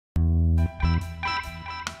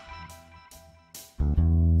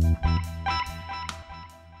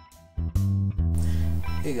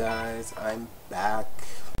Hey guys, I'm back.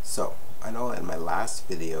 So, I know in my last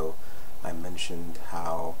video I mentioned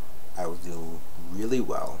how I was doing really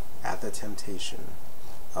well at the temptation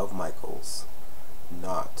of Michael's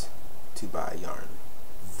not to buy yarn.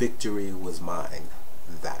 Victory was mine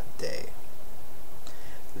that day.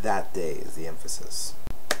 That day is the emphasis.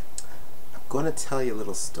 I'm going to tell you a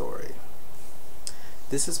little story.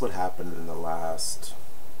 This is what happened in the last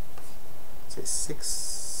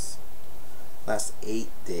 8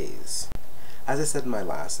 days. As I said in my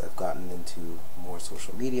last, I've gotten into more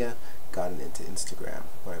social media, gotten into Instagram.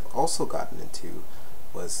 What I've also gotten into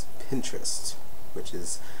was Pinterest, which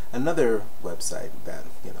is another website that,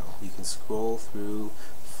 you can scroll through,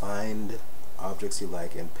 find objects you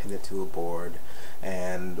like and pin it to a board.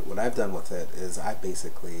 And what I've done with it is I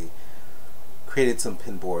basically created some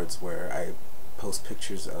pin boards where I post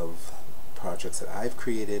pictures of projects that I've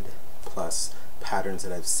created, plus patterns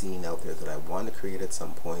that I've seen out there that I want to create at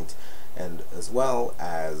some point, and as well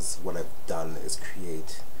as what I've done is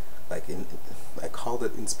create, I called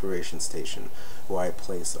it Inspiration Station, where I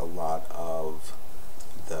place a lot of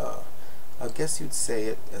the, I guess you'd say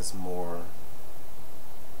it as more,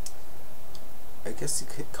 I guess you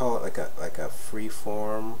could call it like a free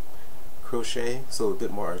form crochet, so a bit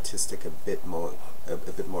more artistic, a bit more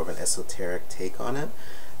of an esoteric take on it,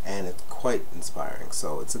 and it's quite inspiring.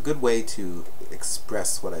 So it's a good way to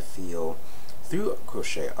express what I feel through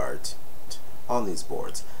crochet art on these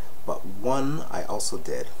boards. But one I also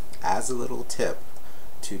did as a little tip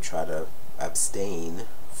to try to abstain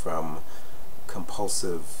from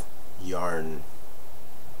compulsive yarn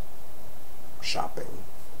shopping,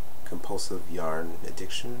 compulsive yarn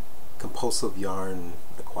addiction, compulsive yarn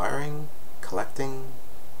acquiring, collecting,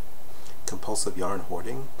 compulsive yarn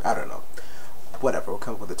hoarding, I don't know. Whatever, we'll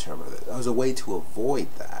come up with a term of it. As a way to avoid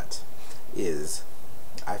that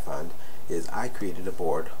I created a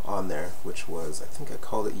board on there which was, I think I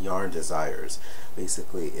called it Yarn Desires.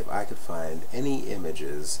 Basically, if I could find any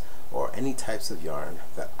images or any types of yarn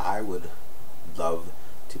that I would love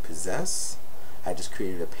to possess, I just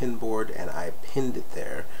created a pin board and I pinned it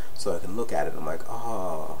there so I can look at it and I'm like,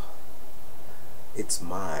 oh, it's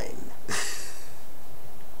mine.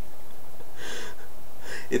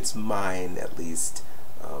 It's mine, at least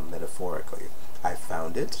metaphorically. I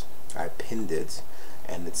found it, I pinned it,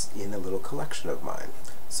 and it's in a little collection of mine.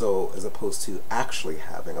 So as opposed to actually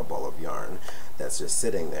having a ball of yarn that's just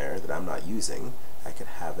sitting there that I'm not using, I could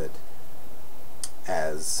have it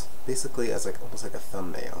as basically as almost like a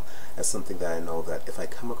thumbnail, as something that I know that if I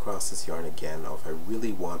come across this yarn again, or if I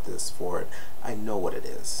really want this for it, I know what it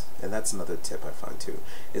is. And that's another tip I find too,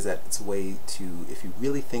 is that it's a way to, if you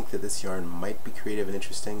really think that this yarn might be creative and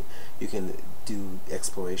interesting, you can do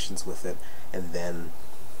explorations with it, and then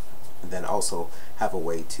also have a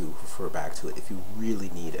way to refer back to it if you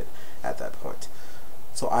really need it at that point.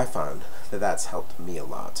 So I found that that's helped me a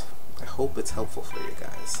lot. I hope it's helpful for you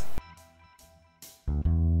guys.